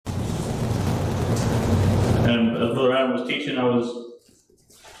And as Brother Adam was teaching,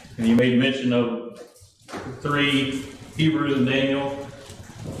 and he made mention of 3 Hebrews and Daniel.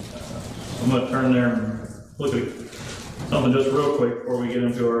 I'm going to turn there and look at something just real quick before we get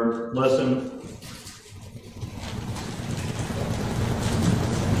into our lesson.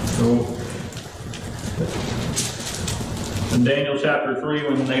 So, in Daniel chapter 3,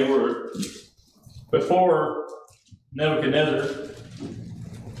 when they were before Nebuchadnezzar,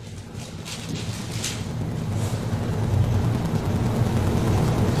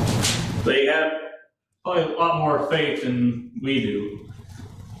 they had probably a lot more faith than we do.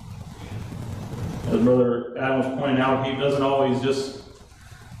 As Brother Adam was pointing out, he doesn't always just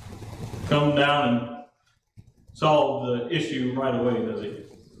come down and solve the issue right away, does he?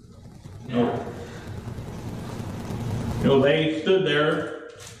 No. They stood there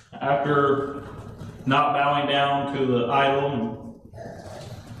after not bowing down to the idol and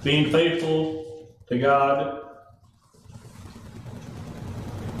being faithful to God.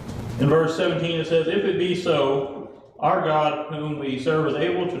 In verse 17 it says, "If it be so, our God whom we serve is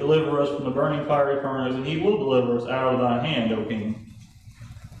able to deliver us from the burning fiery furnace, and he will deliver us out of thine hand, O king."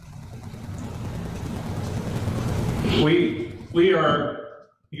 We are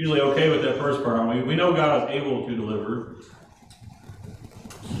usually okay with that first part, aren't we? We know God is able to deliver.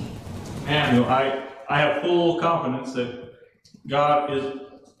 And I have full confidence that God is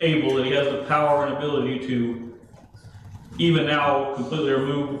able, that he has the power and ability to even now completely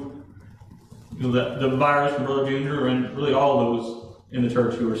remove the virus from Brother Junior and really all those in the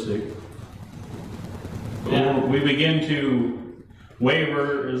church who are sick. But we begin to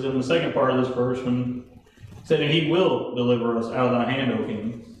waver is in the second part of this verse when it said, "And he will deliver us out of thy hand, O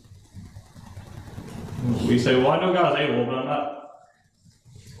king." We say, well, I know God's able, but I'm not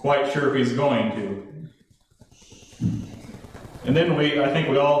quite sure if he's going to. And then I think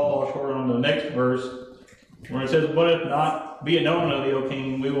we all fall short on the next verse, where it says, "But if not, be it known unto thee, O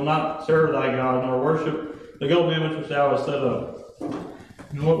king, we will not serve thy God, nor worship the golden image which thou hast set up."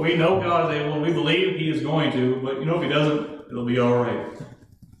 We know God is able, and we believe he is going to, but if he doesn't, it'll be all right.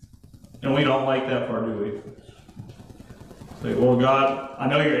 And we don't like that part, do we? Say, well, God, I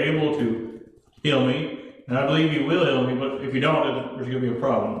know you're able to heal me, and I believe you will heal me, but if you don't, there's going to be a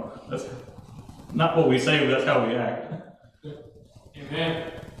problem. That's not what we say, but that's how we act.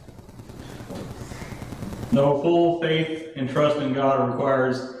 Amen. No, full faith and trust in God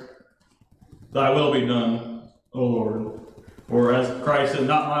requires, "Thy will be done, O Lord." Or as Christ said,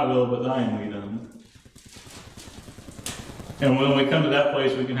 "Not my will, but thine be done." And when we come to that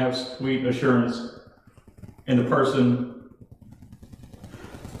place, we can have sweet assurance in the person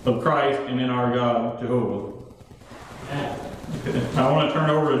of Christ and in our God, Jehovah. Okay. I want to turn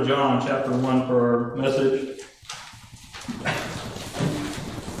over to John chapter 1 for our message.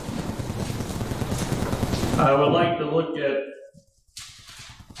 I would like to look at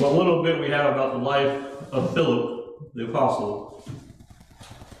what little bit we have about the life of Philip, the apostle.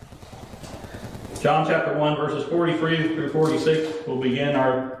 John chapter 1, verses 43 through 46 will begin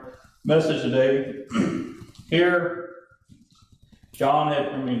our message today. Here,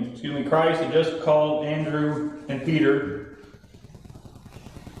 Christ had just called Andrew and Peter.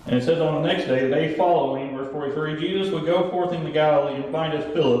 And it says on the next day, they following, verse 43, Jesus would go forth into Galilee and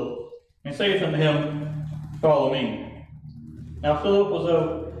findeth Philip, and saith unto him, Follow me. Now Philip was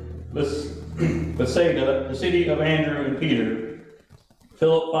of Bethsaida, the city of Andrew and Peter.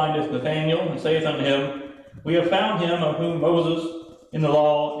 Philip findeth Nathanael, and saith unto him, We have found him of whom Moses in the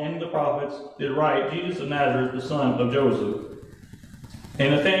law and the prophets did write, Jesus of Nazareth, the son of Joseph.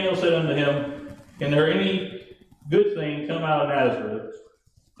 And Nathanael said unto him, Can there any good thing come out of Nazareth?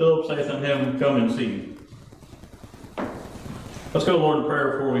 Philip saith unto him, Come and see. Let's go to the Lord in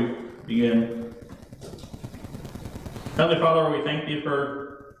prayer before we begin. Heavenly Father, we thank you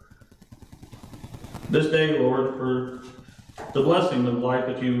for this day, Lord, for the blessing of life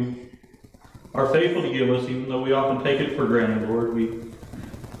that you are faithful to give us, even though we often take it for granted, Lord. We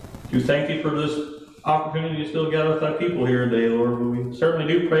do thank you for this opportunity to still gather with thy people here today, Lord. But we certainly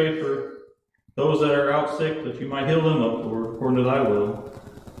do pray for those that are out sick, that you might heal them up, Lord, according to thy will.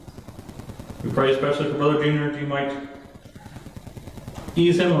 We pray especially for Brother Junior, that you might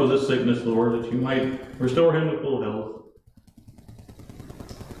ease him of this sickness, Lord, that you might restore him to full health.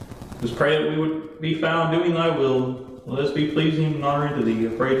 Just pray that we would be found doing thy will. Let us be pleasing and honoring to thee.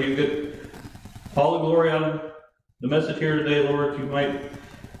 I pray that you get all the glory out of the message here today, Lord, that you might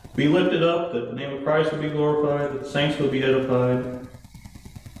be lifted up, that the name of Christ would be glorified, that the saints would be edified.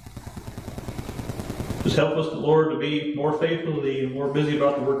 Just help us, Lord, to be more faithful to thee and more busy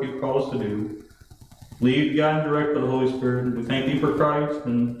about the work you've called us to do. Lead, guide, and direct by the Holy Spirit. And we thank thee for Christ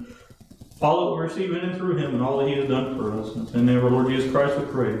and all that we receive in and through him and all that he has done for us. In the name of our Lord Jesus Christ we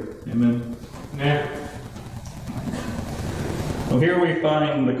pray. Amen. Amen. Well, here we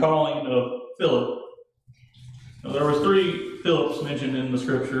find the calling of Philip. Now, there was 3 Philips mentioned in the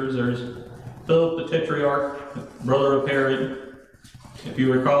scriptures. There's Philip the Tetrarch, brother of Herod. If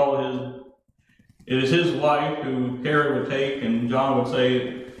you recall, it is his wife who Herod would take, and John would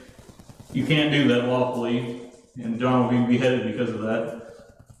say, you can't do that lawfully, and John would be beheaded because of that.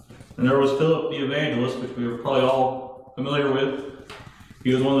 And there was Philip the Evangelist, which we are probably all familiar with.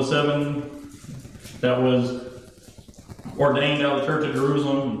 He was one of the 7 that was ordained out of the Church of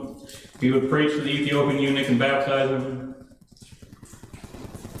Jerusalem. He would preach to the Ethiopian eunuch and baptize him.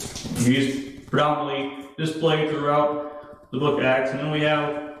 He's predominantly displayed throughout the book of Acts. And then we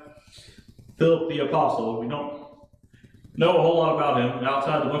have Philip the Apostle. We don't know a whole lot about him.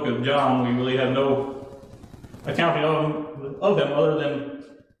 Outside the book of John, we really have no accounting of him other than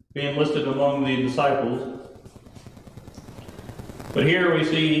being listed among the disciples. But here we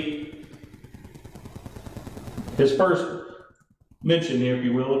see his first mention, if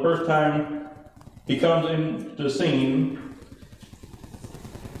you will, the first time he comes into the scene.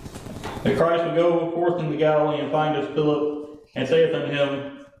 That Christ would go forth into Galilee and findeth Philip, and saith unto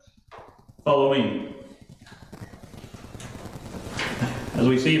him, follow me. As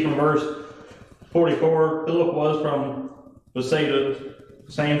we see from verse 44, Philip was from Bethsaida,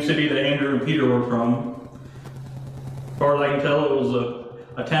 the same city that Andrew and Peter were from. As far as I can tell, it was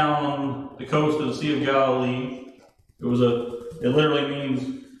a town on the coast of the Sea of Galilee. It literally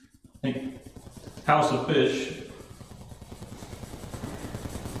means, I think, house of fish.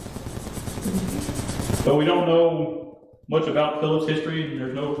 But we don't know much about Philip's history.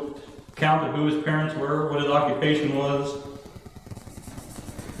 There's no account of who his parents were, what his occupation was.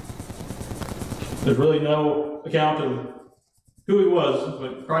 There's really no account of who he was,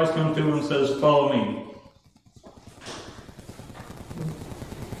 but Christ comes to him and says, follow me.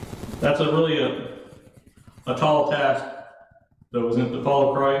 That's really a tall task, though, isn't it, to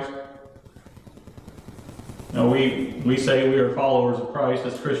follow Christ? Now, we say we are followers of Christ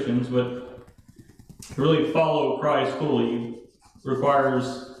as Christians, but to really follow Christ fully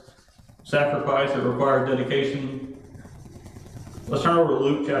requires sacrifice, it requires dedication. Let's turn over to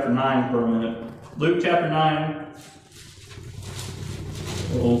Luke chapter 9 for a minute. Luke chapter 9,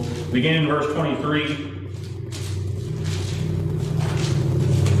 we'll begin in verse 23.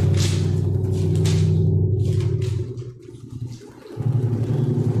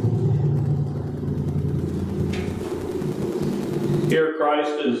 Here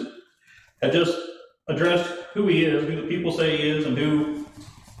Christ had just addressed who he is, who the people say he is, and who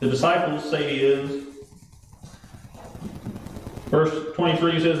the disciples say he is. Verse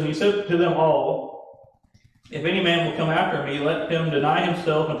 23 says, and he said to them all, if any man will come after me, let him deny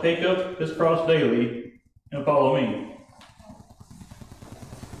himself and take up his cross daily and follow me.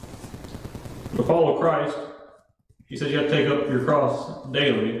 To follow Christ, he says you have to take up your cross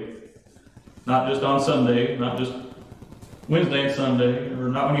daily, not just on Sunday, not just Wednesday and Sunday, or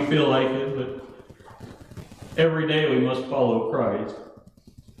not when you feel like it, but every day we must follow Christ.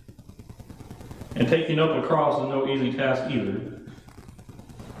 And taking up a cross is no easy task either.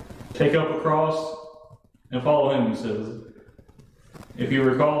 Take up a cross and follow him, he says. If you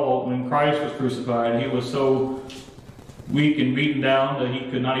recall, when Christ was crucified, he was so weak and beaten down that he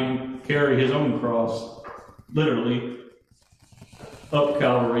could not even carry his own cross, literally, up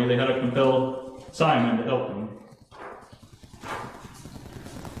Calvary. They had to compel Simon to help him.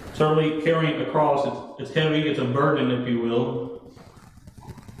 Certainly, carrying a cross, it's heavy, it's a burden, if you will.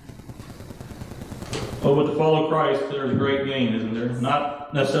 Oh, but to follow Christ, there's a great gain, isn't there?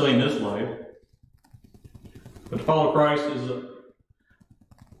 Not necessarily in this life. But to follow Christ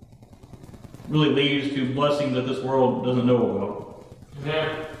really leads to blessings that this world doesn't know about.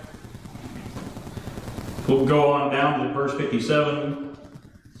 Amen. We'll go on down to verse 57.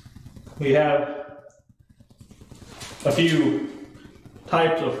 We have a few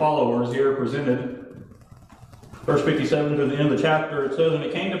types of followers here presented. Verse 57 to the end of the chapter, it says, and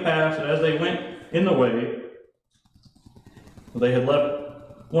it came to pass that as they went in the way, they had left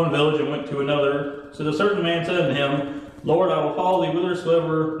one village and went to another. So a certain man said unto him, Lord, I will follow thee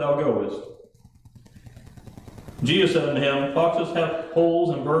whithersoever thou goest. Jesus said unto him, foxes have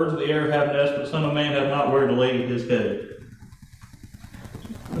holes, and birds of the air have nests, but the Son of Man hath not where to lay his head.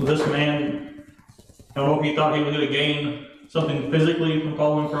 This man, I don't know if he thought he was going to gain something physically from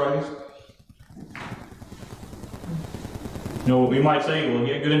following Christ. You know, we might say, well,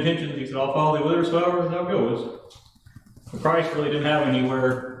 he had good intentions. He said, I'll follow thee whithersoever thou goest. But Christ really didn't have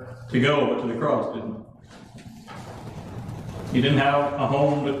anywhere to go but to the cross, didn't he? He didn't have a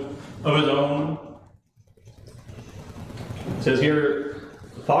home of his own. It says here,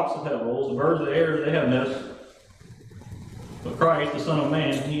 the foxes have holes, the birds of the air, they have nests. But Christ, the Son of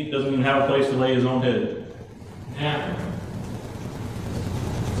Man, he doesn't even have a place to lay his own head. Yeah.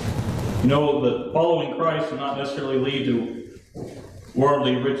 You know that following Christ does not necessarily lead to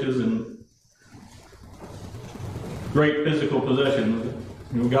worldly riches and great physical possessions.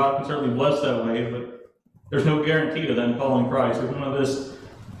 You know, God can certainly bless that way, but there's no guarantee to them following Christ. There's none of this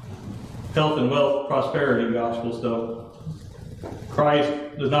health and wealth, prosperity gospel stuff. Christ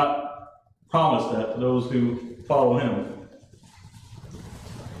does not promise that to those who follow him.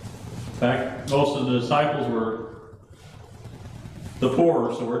 In fact, most of the disciples were the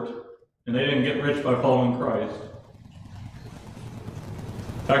poorer sort, and they didn't get rich by following Christ.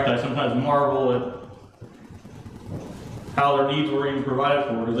 In fact, I sometimes marvel at how their needs were even provided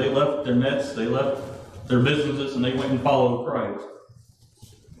for, because they left their nets, they left their businesses, and they went and followed Christ.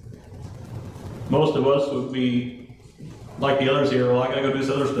 Most of us would be like the others here. Well, I gotta go do this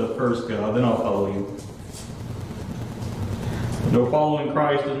other stuff first, God, then I'll follow you. No, following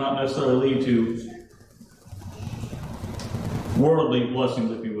Christ does not necessarily lead to worldly blessings,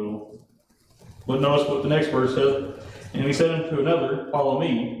 if you will. But notice what the next verse says. And he said unto another, follow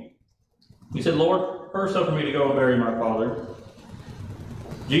me. He said, Lord, first suffer me to go and bury my father.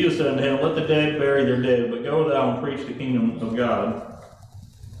 Jesus said unto him, let the dead bury their dead, but go thou and preach the kingdom of God.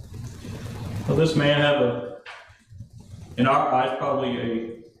 Well, this man had in our eyes, probably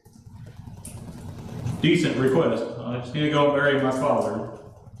a decent request. I just need to go and bury my father.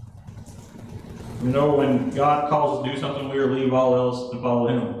 You know, when God calls us to do something, we leave all else and follow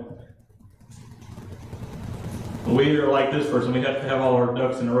him. But we are like this person. We have to have all our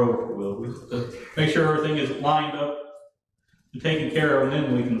ducks in a row, if you will. We have to make sure everything is lined up and taken care of, and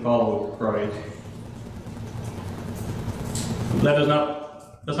then we can follow Christ.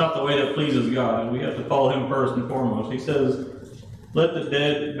 That's not the way that pleases God. We have to follow him first and foremost. He says, let the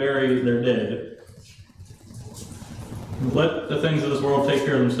dead bury their dead. Let the things of this world take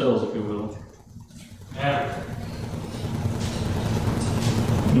care of themselves, if you will. Yeah.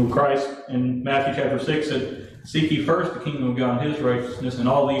 You know, Christ in Matthew chapter 6 said, seek ye first the kingdom of God and his righteousness, and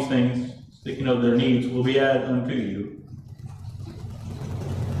all these things, speaking of their needs, will be added unto you.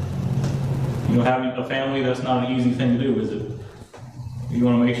 You know, having a family, that's not an easy thing to do, is it? You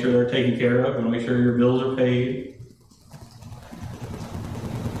want to make sure they're taken care of. You want to make sure your bills are paid.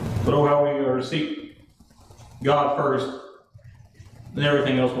 But oh, how we are to seek God first, then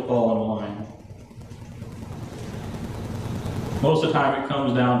everything else will fall in line. Most of the time it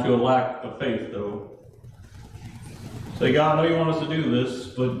comes down to a lack of faith, though. Say, God, I know you want us to do this,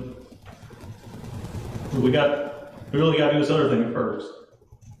 but we really got to do this other thing first.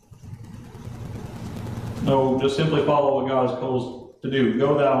 No, just simply follow what God has called us to do.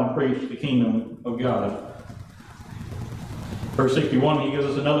 Go thou and preach the kingdom of God. Verse 61, he gives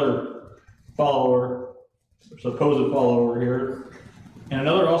us another follower, supposed follower here. And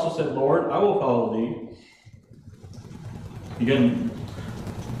another also said, Lord, I will follow thee. Again,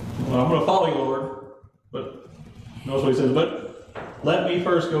 well, I'm going to follow you, Lord. But notice what he says, but let me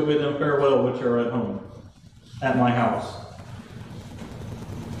first go bid them farewell which are at home, at my house.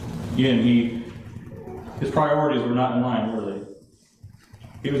 Again, his priorities were not in line, were they?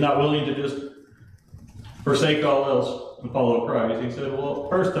 He was not willing to just forsake all else and follow Christ. He said, well,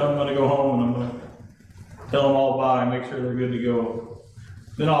 first I'm going to go home and I'm going to tell them all bye, make sure they're good to go.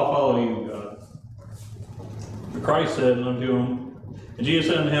 Then I'll follow you, God. But Christ said unto him, and Jesus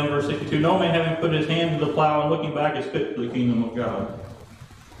said unto him, verse 62, no man having put his hand to the plow and looking back is fit for the kingdom of God.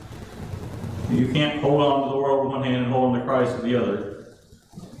 You can't hold on to the world with one hand and hold on to Christ with the other.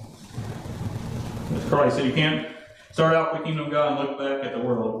 As Christ said, you can't start out with the kingdom of God and look back at the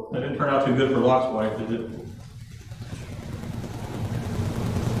world. That didn't turn out too good for Lot's wife, did it?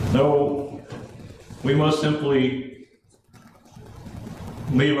 No, we must simply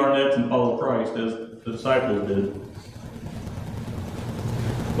leave our nets and follow Christ as the disciples did.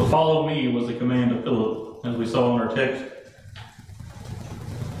 But follow me was the command of Philip, as we saw in our text.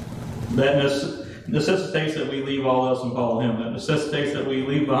 That necessitates that we leave all else and follow him. That necessitates that we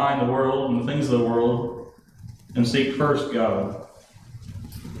leave behind the world and the things of the world and seek first God.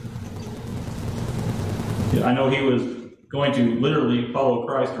 I know he was going to literally follow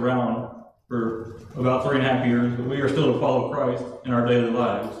Christ around for about 3.5 years, but we are still to follow Christ in our daily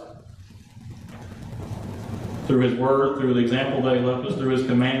lives. Through his word, through the example that he left us, through his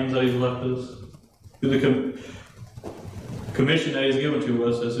commands that he's left us, through the commission that he's given to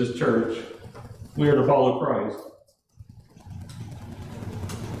us as his church, we are to follow Christ.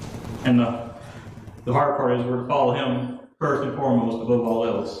 And the hard part is we're to follow him first and foremost above all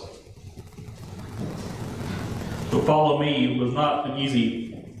else. So follow me was not an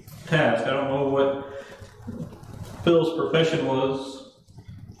easy task. I don't know what Phil's profession was,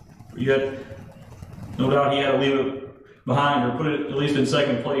 yet no doubt he had to leave it behind or put it at least in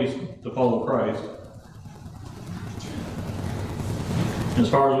second place to follow Christ. As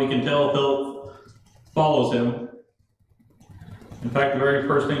far as we can tell, Philip follows him. In fact, the very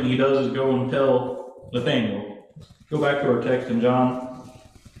first thing he does is go and tell Nathaniel. Go back to our text in John.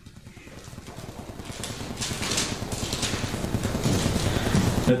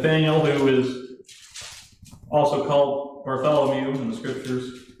 Nathaniel, who is also called Bartholomew in the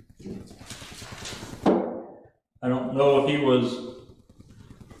scriptures. I don't know if he was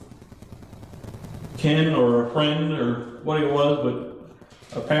kin or a friend or what he was,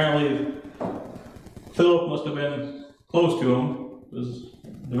 but apparently Philip must have been close to him, because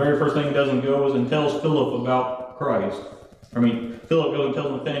the very first thing he does and goes and tells Philip about Christ. Philip goes and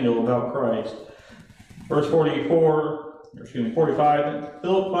tells Nathaniel about Christ. Verse 45,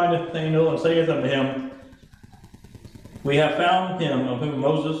 Philip findeth Nathanael and saith unto him, We have found him of whom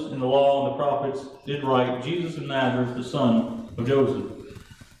Moses in the law and the prophets did write, Jesus of Nazareth, the son of Joseph.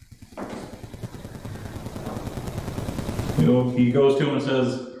 He goes to him and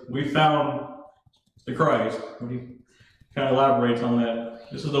says, We found the Christ. He kind of elaborates on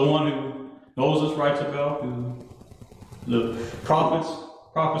that. This is the one who Moses writes about, who the prophets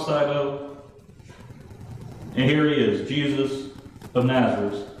prophesied of. And here he is, Jesus of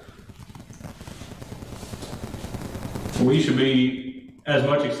Nazareth. We should be as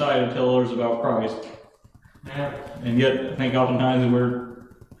much excited to tell others about Christ. Yeah. And yet, I think oftentimes we're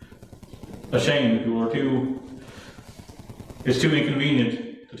ashamed, it's too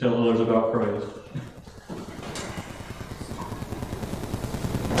inconvenient to tell others about Christ.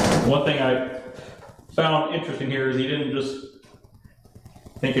 One thing I found interesting here is he didn't just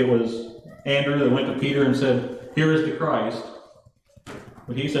think it was Andrew that went to Peter and said, Here is the Christ.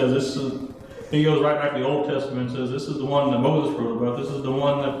 But he says he goes right back to the Old Testament and says, This is the one that Moses wrote about. This is the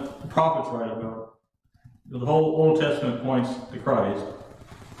one that the prophets write about. The whole Old Testament points to Christ.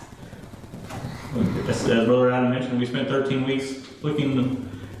 As Brother Adam mentioned, we spent 13 weeks looking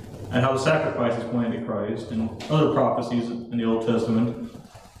at how the sacrifices pointed to Christ and other prophecies in the Old Testament.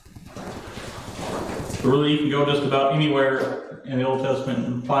 But really, you can go just about anywhere in the Old Testament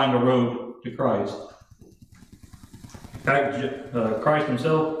and find a road to Christ. In fact, Christ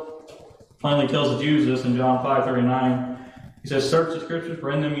himself finally tells the Jews this in John 5:39. He says, Search the scriptures,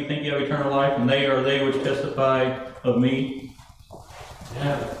 for in them you think you have eternal life, and they are they which testify of me.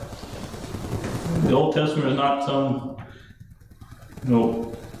 Yeah. The Old Testament is not some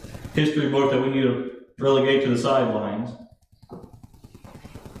history book that we need to relegate to the sidelines.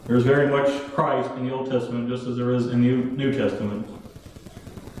 There's very much Christ in the Old Testament, just as there is in the New Testament.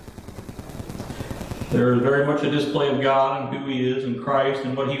 There is very much a display of God and who He is and Christ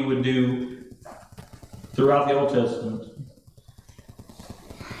and what He would do throughout the Old Testament.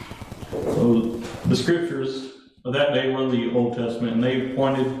 So the scriptures of that day were the Old Testament, and they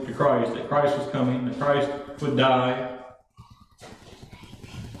pointed to Christ, that Christ was coming, that Christ would die.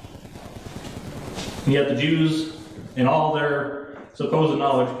 And yet the Jews, in all their supposed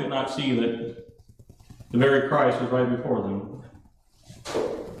knowledge, could not see that the very Christ was right before them.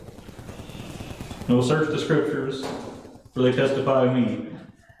 Search the scriptures, for they testify of me.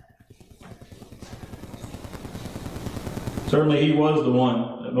 Certainly he was the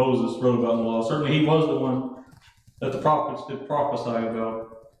one that Moses wrote about in the law. Certainly he was the one that the prophets did prophesy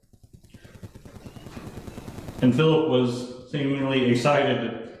about. And Philip was seemingly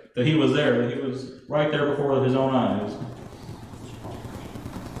excited that he was there, that he was right there before his own eyes.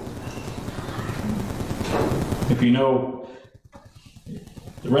 If you know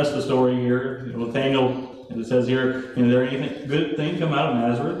the rest of the story here, Nathanael, as it says here, is there anything good thing come out of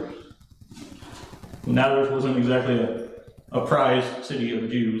Nazareth? Nazareth wasn't exactly a prized city of the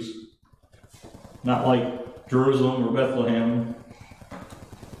Jews, not like Jerusalem or Bethlehem.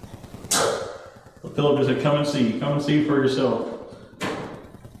 But Philip just said, come and see for yourself.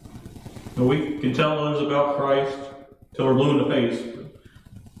 But we can tell others about Christ till we're blue in the face.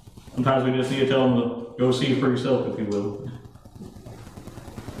 Sometimes we just need to tell them to go see for yourself, if you will.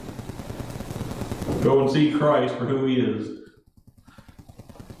 Go and see Christ for who He is.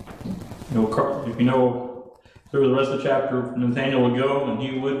 If you know through the rest of the chapter, Nathanael would go and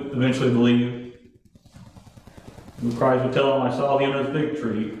he would eventually believe. And Christ would tell him, I saw thee under the fig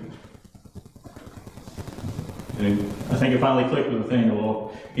tree. And I think it finally clicked with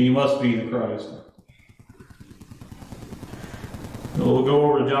Nathanael. He must be the Christ. We'll go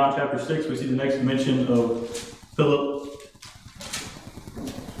over to John chapter 6. We see the next mention of Philip.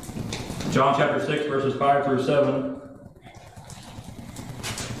 John chapter 6, verses 5 through 7.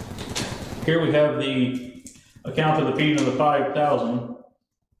 Here we have the account of the feeding of the 5,000.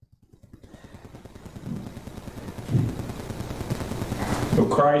 So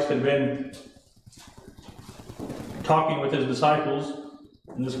Christ had been talking with his disciples,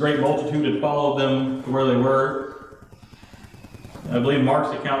 and this great multitude had followed them to where they were. I believe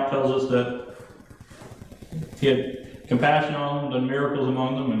Mark's account tells us that he had compassion on them, done miracles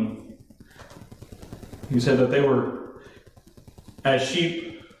among them, and he said that they were as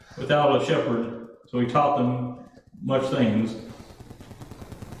sheep without a shepherd, so he taught them much things.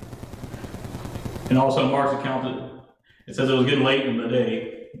 And also in Mark's account, it says it was getting late in the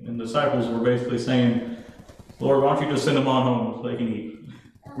day, and the disciples were basically saying, Lord, why don't you just send them on home so they can eat?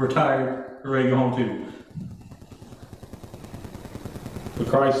 We're tired, we're ready to go home too. But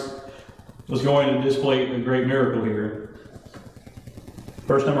Christ was going to display a great miracle here.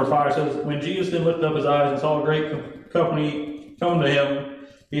 Verse number 5 says, When Jesus then lifted up his eyes and saw a great company come to him,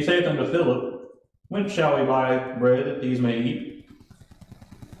 he saith unto Philip, Whence shall we buy bread that these may eat?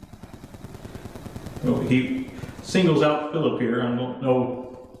 Well, he singles out Philip here. I don't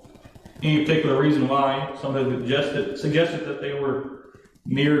know any particular reason why. Some have suggested that they were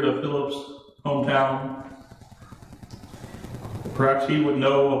near to Philip's hometown. Perhaps he would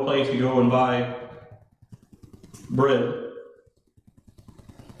know a place to go and buy bread.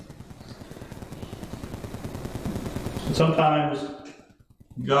 Sometimes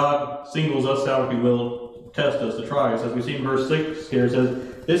God singles us out, if you will, to test us, to try us. As we see in verse 6 here, it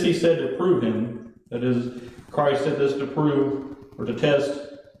says, This he said to prove him. That is, Christ said this to prove or to test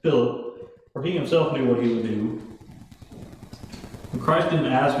Philip, for he himself knew what he would do. And Christ didn't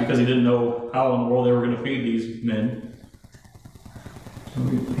ask because he didn't know how in the world they were going to feed these men. So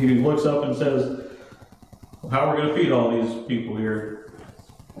he looks up and says, how are we going to feed all these people here?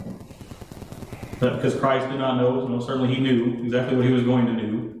 That because Christ did not know, no, certainly he knew exactly what he was going to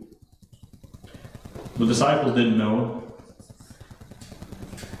do. The disciples didn't know.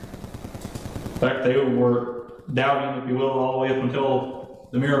 In fact, they were doubting, if you will, all the way up until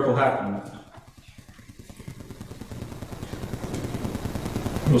the miracle happened.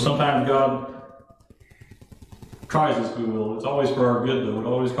 Well, sometimes God tries us, if you will. It's always for our good, though. It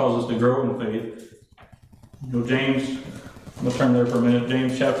always causes us to grow in faith. You know, James, I'm going to turn there for a minute.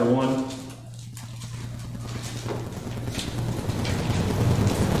 James chapter 1.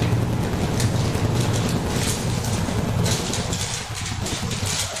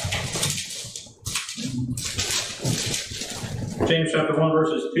 James chapter 1,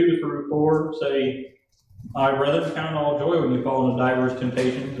 verses 2 through 4 say, I, brethren, count all joy when you fall into diverse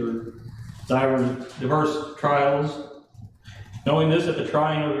temptations or diverse trials, knowing this, that the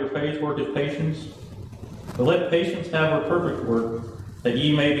trying of your faith worketh patience. But let patience have her perfect work, that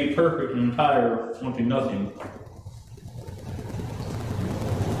ye may be perfect and entire, wanting nothing.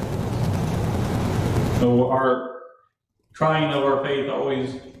 So our trying of our faith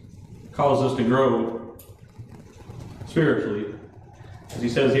always causes us to grow spiritually. As he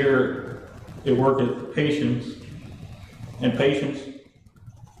says here, it worketh patience, and patience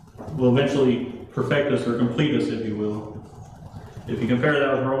will eventually perfect us or complete us, if you will. If you compare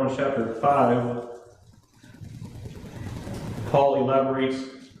that with Romans chapter 5, Paul elaborates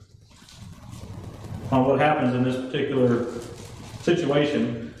on what happens in this particular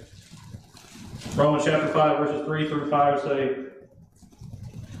situation. Romans chapter 5, verses 3 through 5 say,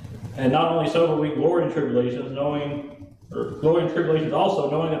 And not only so, but we glory in tribulations, also,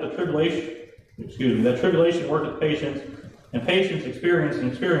 knowing that that tribulation worketh patience, and patience experience, and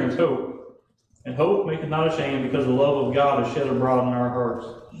experience hope. And hope maketh not ashamed, because the love of God is shed abroad in our hearts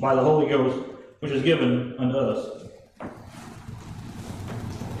by the Holy Ghost, which is given unto us.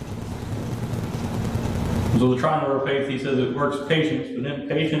 So the trying of our faith, he says it works patience, but then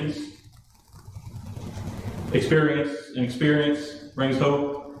patience, experience, and experience brings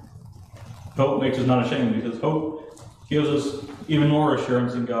hope. Hope makes us not ashamed, because hope gives us even more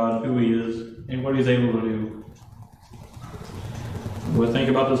assurance in God, who he is, and what he's able to do. When I think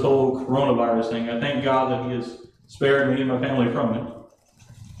about this whole coronavirus thing, I thank God that he has spared me and my family from it.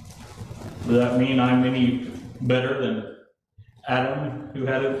 Does that mean I'm any better than Adam, who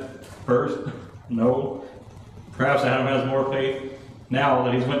had it first? No. Perhaps Adam has more faith now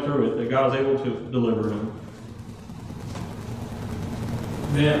that he's went through it, that God's able to deliver him.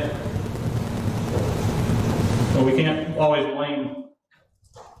 Yeah. Well, we can't always blame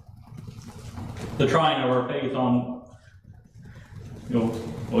the trying of our faith on,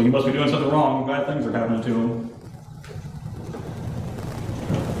 well, you must be doing something wrong, bad things are happening to him.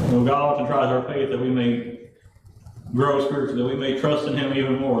 God often tries our faith that we may grow spiritually, that we may trust in Him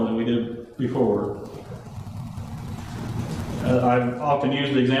even more than we did before. I've often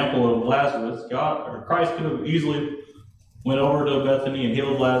used the example of Lazarus. Christ could have easily went over to Bethany and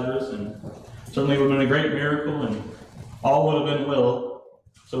healed Lazarus, and certainly would have been a great miracle, and all would have been well,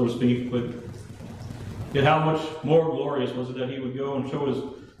 so to speak. But yet how much more glorious was it that He would go and show His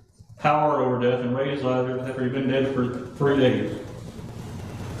power over death and raise Lazarus after he'd been dead for 3 days.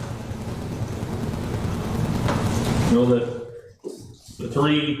 You know, the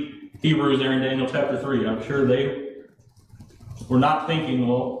 3 Hebrews there in Daniel chapter 3, I'm sure they were not thinking,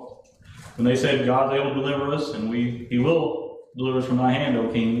 well, when they said God's able to deliver us and He will deliver us from thy hand, O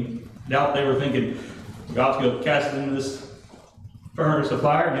King, doubt they were thinking God's going to cast us into this furnace of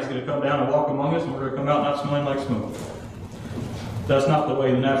fire and He's going to come down and walk among us and we're going to come out not smelling like smoke. That's not the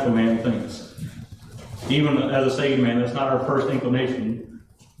way the natural man thinks. Even as a saved man, that's not our first inclination.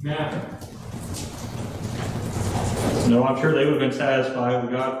 Yeah. No, I'm sure they would have been satisfied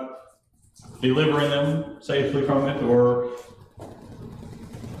with God delivering them safely from it, or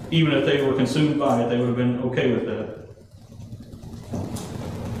even if they were consumed by it, they would have been okay with that.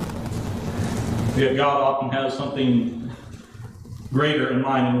 Yet God often has something greater in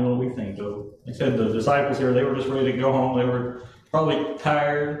mind than what we think. So, like I said, the disciples here, they were just ready to go home. They were probably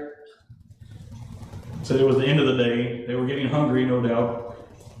tired. So it was the end of the day. They were getting hungry, no doubt.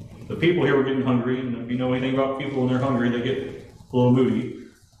 The people here were getting hungry, and if you know anything about people when they're hungry, they get a little moody.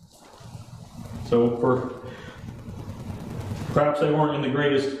 So perhaps they weren't in the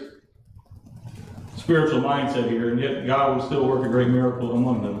greatest spiritual mindset here, and yet God would still work a great miracle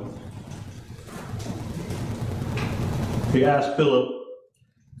among them. He asked Philip,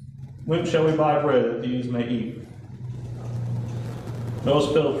 "When shall we buy bread that these may eat?"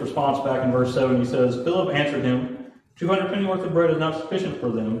 Notice Philip's response back in verse 7. He says, "Philip answered him, 200 penny worth of bread is not sufficient for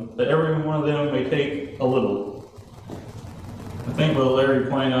them, that every one of them may take a little." I think Brother Larry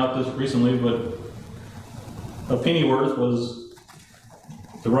pointed out this recently, but a pennyworth was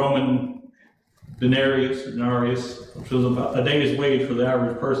the Roman denarius, which was about a day's wage for the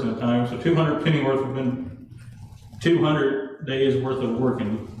average person at times. So 200 pennyworth would have been 200 days worth of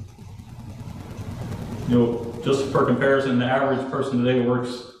working. You know, just for comparison, the average person today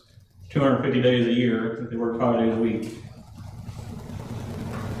works 250 days a year. They work 5 days a week.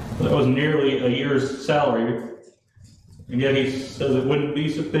 So that was nearly a year's salary. And yet he says it wouldn't be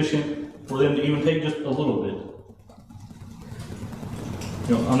sufficient for them to even take just a little bit.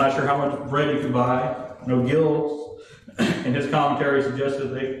 You know, I'm not sure how much bread you could buy. You know, Gill, in his commentary,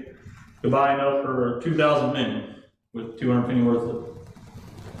 suggested they could buy enough for 2,000 men with 200 penny worth of.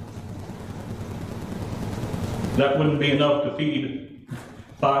 That wouldn't be enough to feed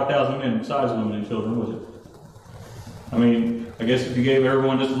 5,000 men besides women and children, would it? I mean, I guess if you gave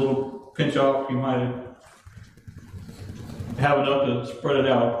everyone just a little pinch off, you might have enough to spread it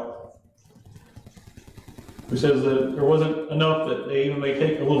out. He says that there wasn't enough that they even may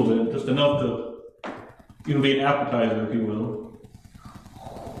take a little bit, just enough to even be an appetizer, if you will.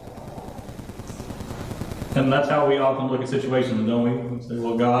 And that's how we often look at situations, don't we? We say,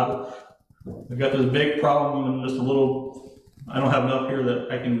 well, God, I've got this big problem and just a little, I don't have enough here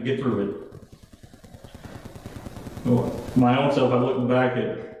that I can get through it. Well, my own self, I'm looking back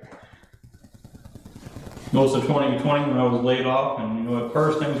at most of 2020 when I was laid off, and you know, at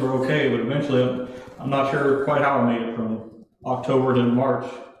first things were okay, but eventually I'm not sure quite how I made it from October to March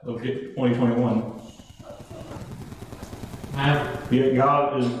of 2021. Yet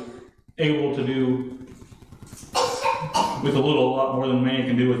God is able to do with a little a lot more than man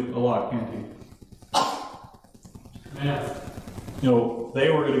can do with a lot, can't he? Yeah. You know, they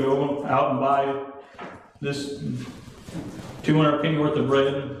were going to go out and buy this 200 penny worth of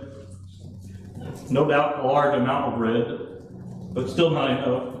bread. No doubt a large amount of bread, but still not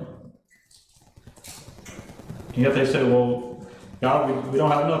enough. And yet they said, well, God, we don't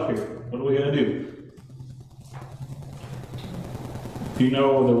have enough here. What are we going to do? If you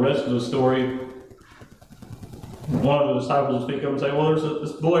know the rest of the story, one of the disciples will speak up and say, well, there's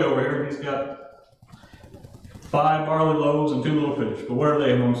this boy over here, and he's got 5 barley loaves and 2 little fish. But where are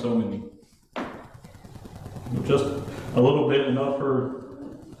they among so many? Just a little bit, enough for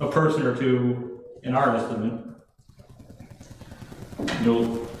a person or two in our estimate. You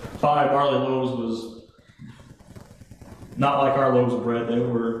know, 5 barley loaves was not like our loaves of bread. They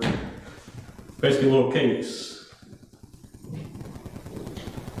were basically little cakes.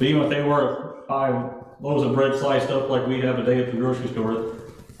 But even if they were 5 loaves of bread sliced up like we have today at the grocery store,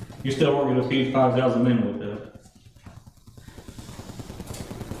 you still weren't going to feed 5,000 men with that.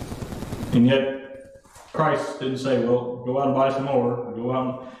 And yet, Christ didn't say, well, go out and buy some more, or go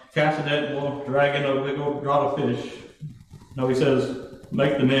out and cast a net and we'll drag in a big old draught of fish. No, he says,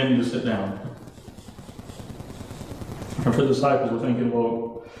 make the men to sit down. And for the disciples were thinking,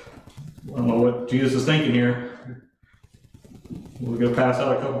 well, I don't know what Jesus is thinking here. We're going to pass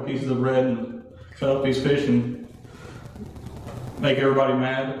out a couple pieces of bread and cut up these fish and make everybody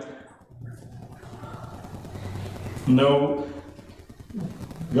mad. No,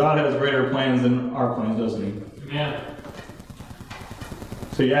 God has greater plans than our plans, doesn't he? Yeah.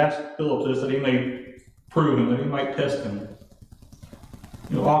 So he asked Philip this that he may prove him, that he might test him.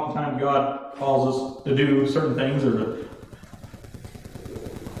 You know, oftentimes God calls us to do certain things or to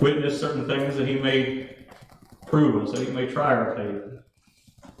witness certain things that he may prove us, that he may try our faith.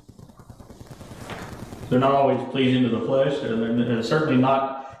 They're not always pleasing to the flesh, and they're certainly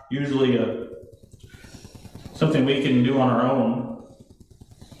not usually something we can do on our own.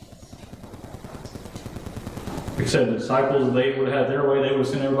 Like I said, the disciples, they would have had their way, they would have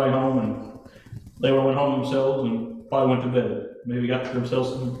sent everybody home, and they would have went home themselves and probably went to bed. Maybe got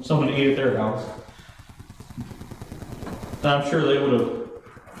themselves something to eat at their house. And I'm sure they would have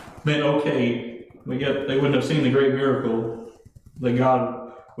been okay, but yet they wouldn't have seen the great miracle that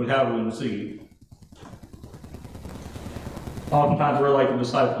God would have them see. Oftentimes we're like the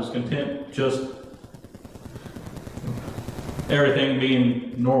disciples, content just everything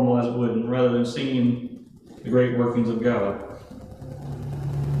being normal as it would, rather than seeing the great workings of God.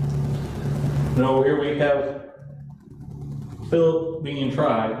 No, here we have Philip being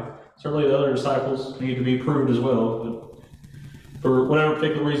tried. Certainly the other disciples need to be proved as well, but for whatever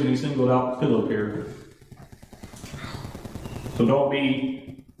particular reason he singled out Philip here. So don't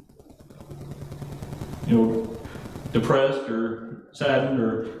be, depressed or saddened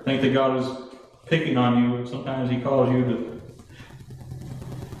or think that God is picking on you. Sometimes he calls you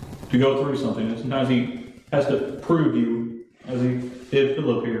to go through something, and sometimes he has to prove you, as he did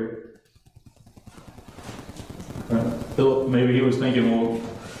Philip here. Philip, maybe he was thinking, well,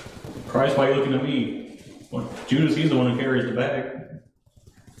 Christ, why are you looking at me? Well, Judas, he's the one who carries the bag.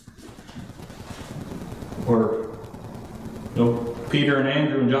 Or, Peter and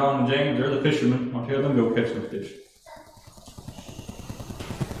Andrew and John and James, they're the fishermen. Why don't you have them go catch some fish?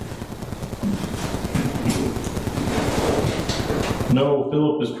 No,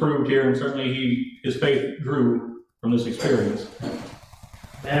 Philip is proved here, and certainly his faith grew from this experience.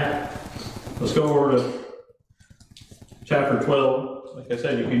 Yeah. Let's go over to chapter 12. Like I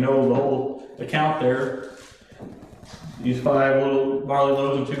said, if you know the whole account there, these 5 little barley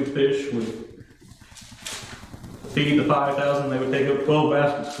loaves and 2 fish would feed the 5,000. They would take up 12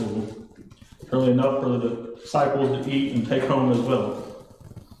 baskets full. Certainly enough for the disciples to eat and take home as well.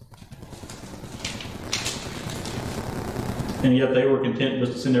 And yet they were content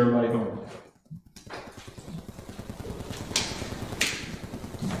just to send everybody home.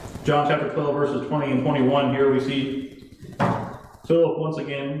 John chapter 12, verses 20 and 21, here we see Philip once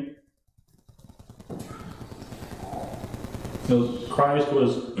again. Christ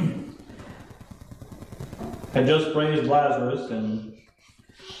had just raised Lazarus, and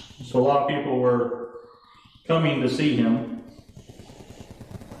so a lot of people were coming to see him.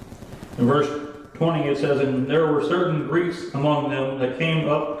 In verse 20 it says, and there were certain Greeks among them that came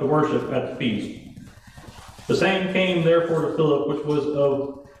up to worship at the feast. The same came therefore to Philip, which was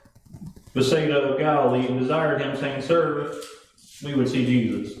of Bethsaida of Galilee, and desired him, saying, Sir, we would see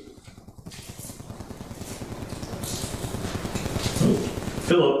Jesus.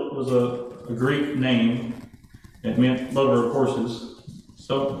 Philip was a Greek name. It meant lover of horses.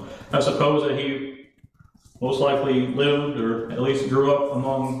 So I suppose that he most likely lived, or at least grew up,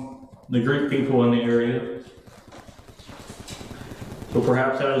 among the Greek people in the area. So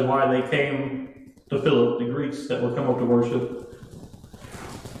perhaps that is why they came to Philip, the Greeks that would come up to worship.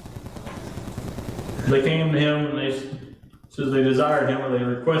 They came to him, and they desired him, or they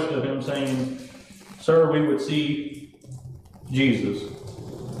requested of him, saying, Sir, we would see Jesus.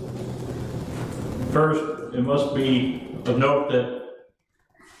 First, it must be of note that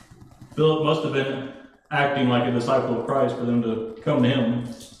Philip must have been acting like a disciple of Christ for them to come to him.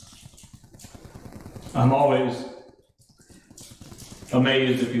 I'm always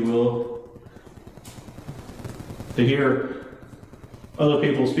amazed, if you will, to hear other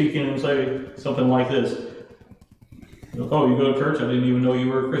people speaking and say something like this. Oh, you go to church? I didn't even know you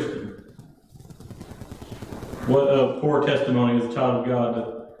were a Christian. What a poor testimony as a child of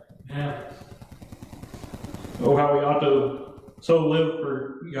God. Oh, how we ought to so live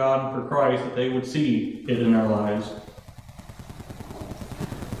for God and for Christ that they would see it in our lives.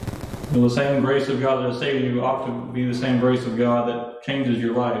 And the same grace of God that has saved you ought to be the same grace of God that changes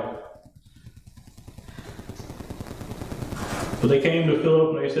your life. But they came to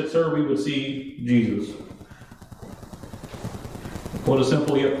Philip and they said, Sir, we would see Jesus. What a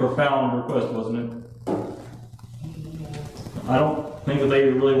simple yet profound request, wasn't it? I don't think that they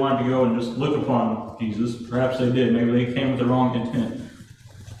really wanted to go and just look upon Jesus. Perhaps they did. Maybe they came with the wrong intent.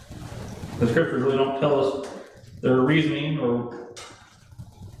 The scriptures really don't tell us their reasoning, or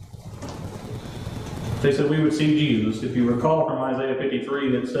they said we would see Jesus. If you recall from Isaiah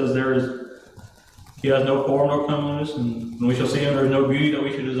 53, that says he has no form, no comeliness, and when we shall see him, there is no beauty that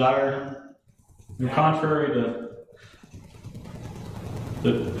we should desire him. And contrary to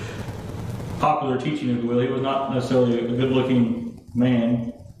the popular teaching, if you will, he was not necessarily a good-looking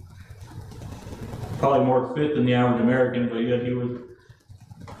man. Probably more fit than the average American, but yet he was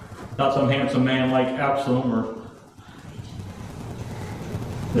not some handsome man like Absalom, or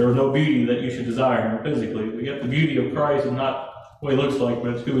there was no beauty that you should desire him physically. But yet the beauty of Christ is not what he looks like,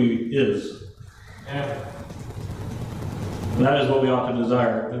 but it's who he is. Yeah. And that is what we ought to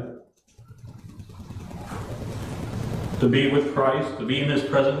desire. To be with Christ, to be in his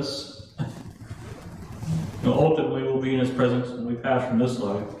presence. Ultimately, we'll be in his presence when we pass from this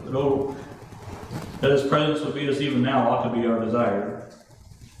life. But that his presence will be us even now ought to be our desire.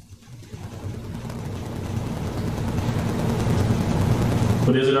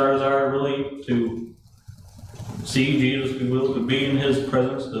 But is it our desire really to see Jesus, if we will, to be in his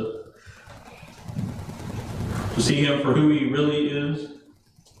presence, to see him for who he really is?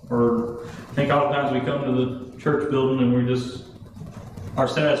 Or I think oftentimes we come to the church building and we just are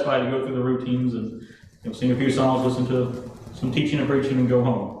satisfied to go through the routines and sing a few songs, listen to some teaching and preaching, and go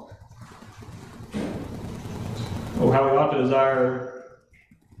home. Oh, how we ought to desire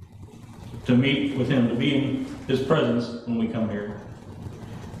to meet with him, to be in his presence when we come here.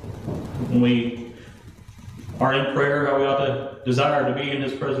 When we are in prayer, how we ought to desire to be in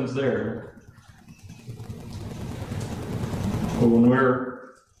his presence there. Or when I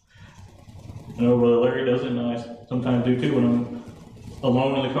know Brother Larry does it, and I sometimes do too, when I'm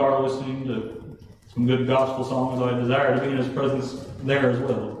alone in the car listening to some good gospel songs, I desire to be in his presence there as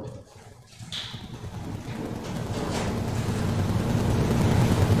well.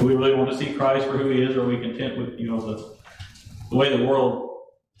 Do we really want to see Christ for who he is, or are we content with the way the world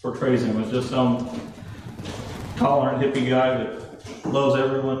portrays him as just some tolerant hippie guy that loves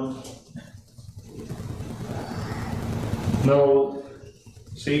everyone? No,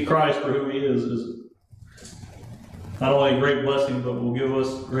 see Christ for who he is not only a great blessing, but will give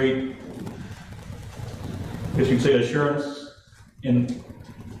us great, I guess you could say, assurance in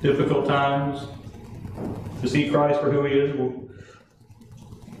difficult times. To see Christ for who he is will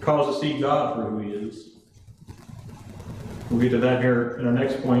cause us to see God for who he is. We'll get to that here in our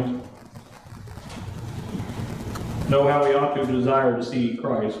next point. Know how we ought to desire to see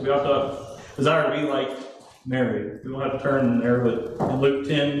Christ. We ought to desire to be like Mary. We don't have to turn there, but in Luke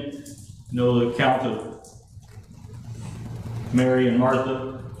 10, the account of Mary and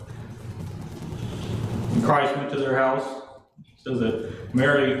Martha. When Christ went to their house, it says that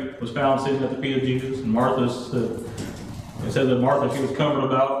Mary was found sitting at the feet of Jesus, and Martha it said that Martha, she was cumbered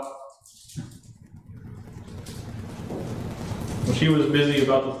about. Well, she was busy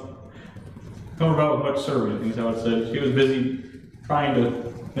cumbered about with much serving, I think is how it said. She was busy trying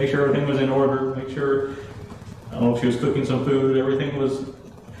to make sure everything was in order, make sure, I don't know if she was cooking some food, everything was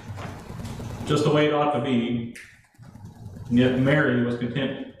just the way it ought to be. And yet Mary was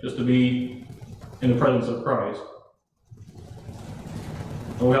content just to be in the presence of Christ.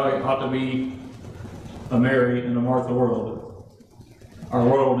 We ought to be a Mary in a Martha world. Our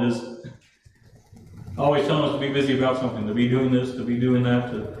world is always telling us to be busy about something, to be doing this, to be doing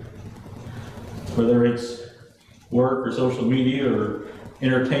that, whether it's work or social media or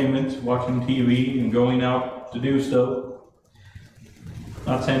entertainment, watching TV and going out to do stuff.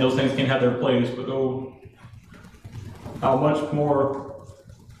 Not saying those things can't have their place, but how much more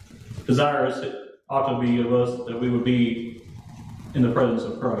desirous it ought to be of us that we would be in the presence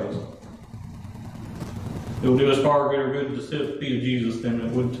of Christ. It will do us far greater good to sit at the feet of Jesus than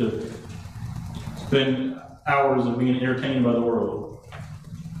it would to spend hours of being entertained by the world.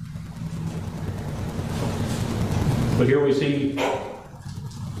 But here we see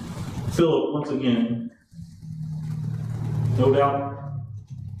Philip once again, no doubt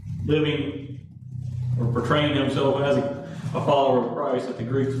living or portraying himself as a follower of Christ, that the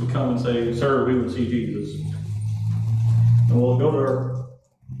Greeks would come and say, "Sir, we would see Jesus." And we'll go to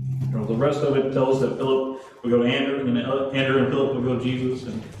the rest of it tells us that Philip would go to Andrew, and then Andrew and Philip would go to Jesus,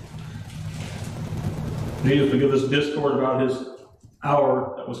 and Jesus would give this discourse about his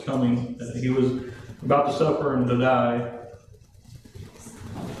hour that was coming, that he was about to suffer and to die.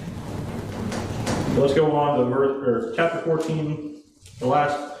 So let's go on to chapter 14, the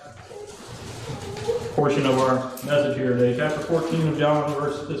last portion of our message here today. Chapter 14 of John,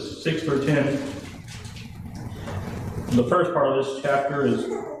 verses 6 through 10. The first part of this chapter is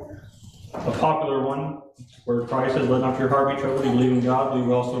a popular one, where Christ says, "Let not your heart be troubled. You believe in God, believe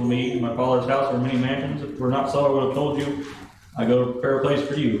also in me. In my Father's house are many mansions. If it were not so, I would have told you. I go to prepare a place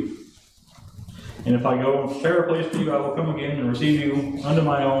for you. And if I go and prepare a place for you, I will come again and receive you unto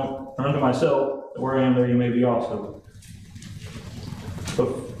my own, or unto myself, that where I am, there you may be also."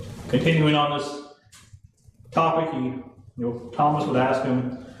 So, continuing on this topic, Thomas would ask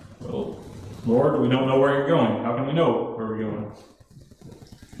him, "Well, Lord, we don't know where you're going. How can we know where we're going?"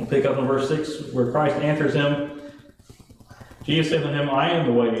 We'll pick up in verse 6, where Christ answers him. Jesus said to him, "I am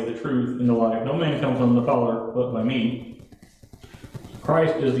the way, the truth, and the life. No man comes from the Father but by me."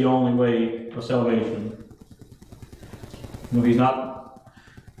 Christ is the only way of salvation. He's not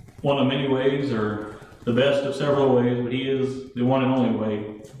one of many ways or the best of several ways, but he is the one and only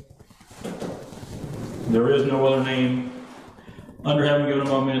way. There is no other name under heaven given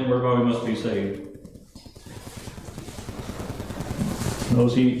among men whereby we must be saved.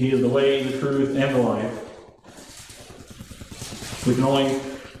 Knows he is the way, the truth, and the life. He's the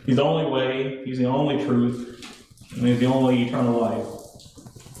only way, he's the only truth, and he's the only eternal life.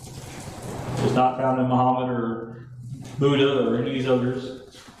 It's not found in Muhammad or Buddha or any of these others.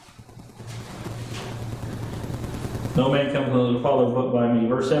 No man comes unto the Father but by me.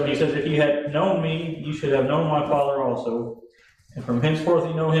 Verse 7, he says, "If you had known me, you should have known my Father also. And from henceforth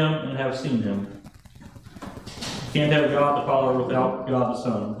you know him and have seen him." You can't have God the Father without God the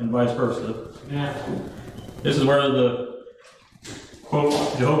Son, and vice versa. Yeah. This is where the, quote,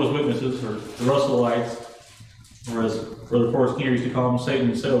 Jehovah's Witnesses, or the Russellites, or as Brother Forrest King used to call them,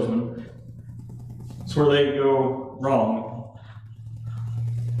 Satan's salesmen, it's where they go wrong.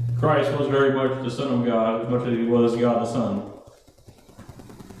 Christ was very much the Son of God, as much as he was God the Son.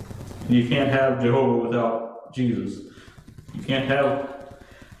 And you can't have Jehovah without Jesus. You can't have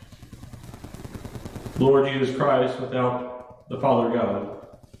Lord Jesus Christ without the Father God.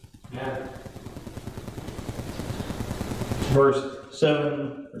 Yeah. Verse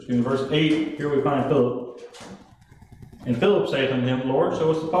 8, here we find Philip. "And Philip saith unto him, Lord, show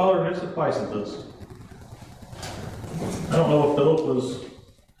us the Father, and it sufficeth us." I don't know if Philip was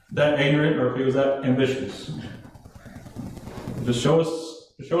that ignorant or if he was that ambitious. Just show us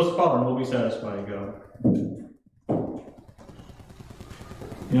the Father and we'll be satisfied, God.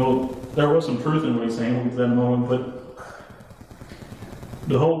 There was some truth in what he's saying, we'll get to that in a moment, but to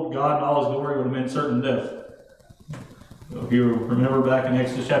behold God in all his glory would have meant certain death. If you remember back in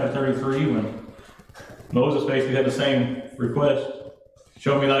Exodus chapter 33, when Moses basically had the same request,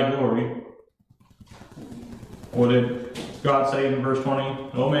 "Show me thy glory." What did God say in verse 20?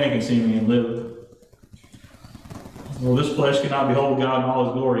 "No man can see me and live." Well, this flesh cannot behold God in all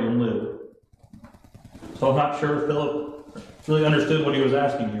his glory and live. So I'm not sure Philip really understood what he was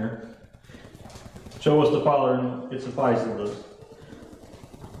asking here. Show us the Father and it suffices us.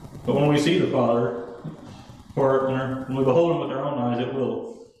 But when we see the Father, or when we behold him with our own eyes, it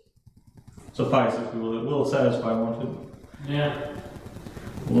will suffice, if you will. It will satisfy one too. Yeah.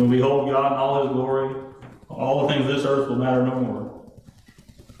 When we behold God in all his glory, all the things of this earth will matter no more.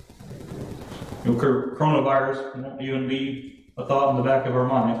 Coronavirus won't even be a thought in the back of our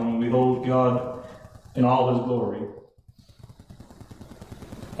minds when we behold God in all his glory.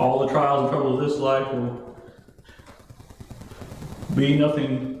 All the trials and troubles of this life will be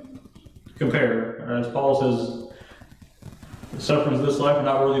nothing to compare. As Paul says, the sufferings of this life are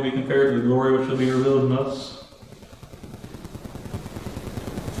not worthy to be compared to the glory which will be revealed in us.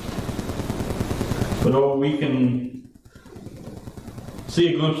 But we can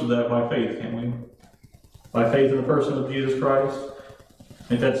see a glimpse of that by faith, can't we? By faith in the person of Jesus Christ. I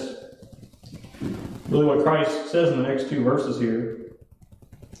think that's really what Christ says in the next two verses here.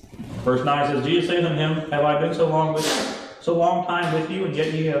 Verse 9 says, "Jesus saith unto him, Have I been so long time with you, and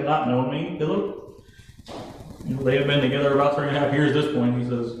yet ye have not known me, Philip?" They have been together about 3.5 years at this point. He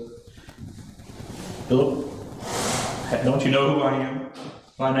says, "Philip, don't you know who I am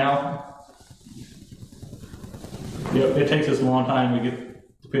by now?" Yep, it takes us a long time to get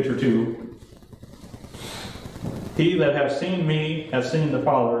the picture too. "He that hath seen me hath seen the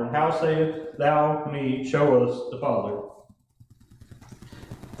Father, and how sayest thou me, Show us the Father?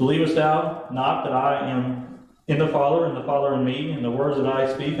 Believest thou not that I am in the Father, and the Father in me? And the words that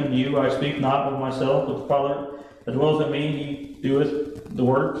I speak unto you, I speak not of myself, but the Father that dwelleth in me, he doeth the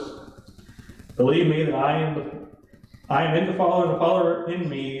works. Believe me that I am in the Father, and the Father in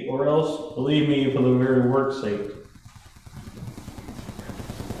me, or else believe me for the very work's sake."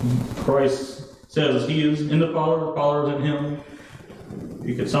 Christ says he is in the Father is in him.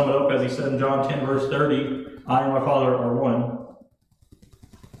 You could sum it up as he said in John 10, verse 30, I and my Father are one.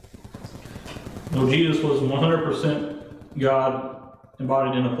 No, Jesus was 100% God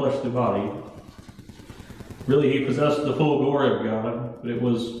embodied in a fleshly body. Really, he possessed the full glory of God, but it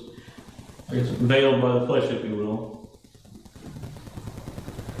was, I guess, veiled by the flesh, if you will.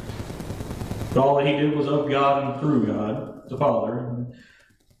 But all that he did was of God and through God, the Father.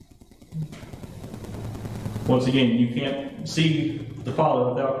 Once again, you can't see the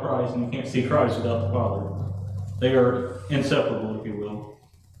Father without Christ, and you can't see Christ without the Father. They are inseparable, if you will.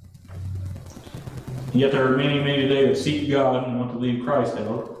 And yet there are many, many today that seek God and want to leave Christ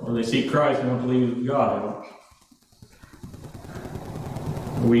out, or they seek Christ and want to leave God out.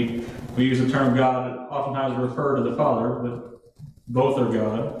 We use the term God oftentimes to refer to the Father, but both are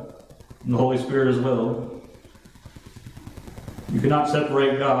God, and the Holy Spirit as well. You cannot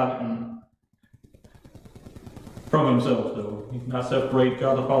separate God from himself, though. You cannot separate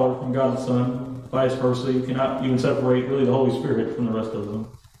God the Father from God the Son, vice versa. You cannot even separate really the Holy Spirit from the rest of them.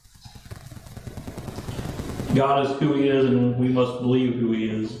 God is who he is, and we must believe who he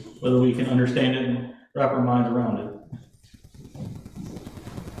is, whether we can understand it and wrap our minds around it.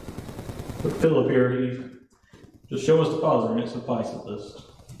 But Philip here, he just show us the Father, and it suffices us.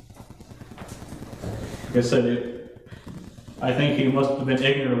 Like I said, I think he must have been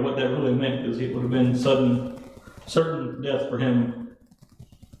ignorant of what that really meant, because it would have been certain death for him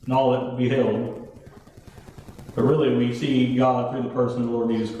and all that beheld. But really, we see God through the person of the Lord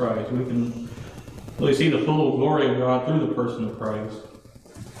Jesus Christ. We can really see the full glory of God through the person of Christ.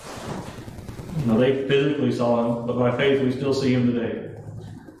 You know, they physically saw him, but by faith we still see him today.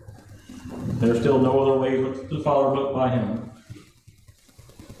 There's still no other way to the Father but by him.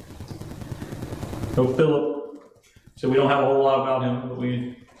 So Philip, so we don't have a whole lot about him, but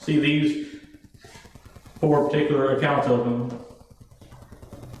we see these 4 particular accounts of him.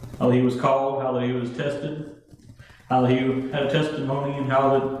 How he was called, how that he was tested, how that he had a testimony, and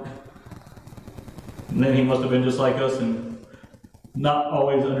then he must have been just like us and not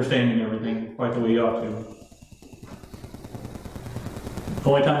always understanding everything quite the way he ought to. The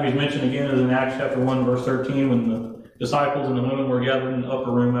only time he's mentioned again is in Acts chapter 1, verse 13, when the disciples and the women were gathered in the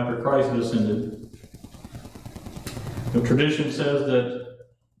upper room after Christ had ascended. The tradition says that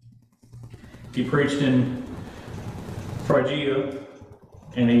he preached in Phrygia,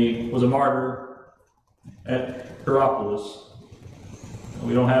 and he was a martyr at Hierapolis.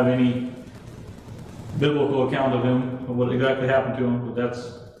 We don't have any biblical account of him, of what exactly happened to him, but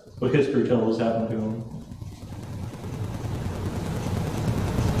that's what history tells us happened to him.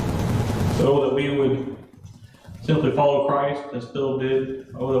 So that we would simply follow Christ as Philip did.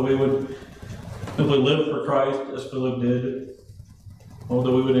 Oh, that we would simply live for Christ as Philip did. Oh,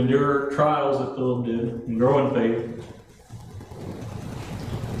 that we would endure trials as Philip did and grow in faith.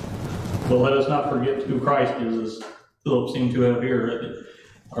 But let us not forget who Christ is, as Philip seemed to have here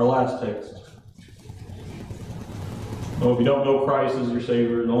at our last text. Well, if you don't know Christ as your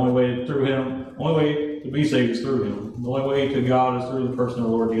Savior, the only way through him, the only way to be saved is through him. The only way to God is through the person of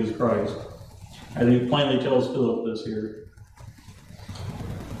the Lord Jesus Christ. As he plainly tells Philip this here.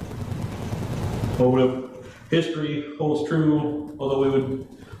 But if history holds true, although we would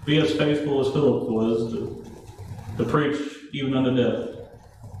be as faithful as Philip was to preach even unto death.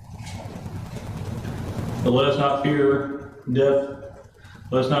 But let us not fear death.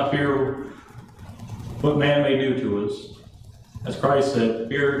 Let us not fear what man may do to us. As Christ said,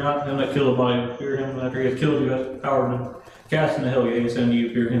 fear not him that killeth the body, fear him after he has killed you, has power to cast into hell, yea, and you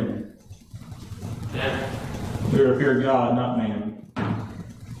fear him. We are to fear God, not man.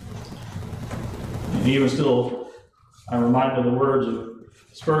 And even still, I'm reminded of the words of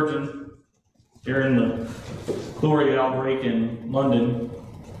Spurgeon during the glory outbreak in London.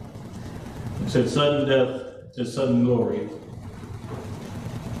 He said, sudden death is sudden glory.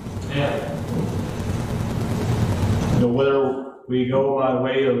 You know, whether we go by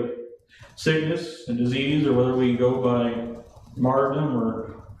way of sickness and disease, or whether we go by martyrdom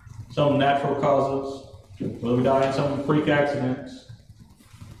or some natural causes, whether we die in some freak accidents,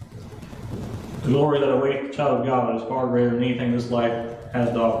 the glory that awaits the child of God is far greater than anything this life has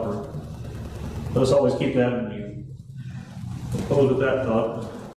to offer. Let us always keep that in view. We'll close with that thought.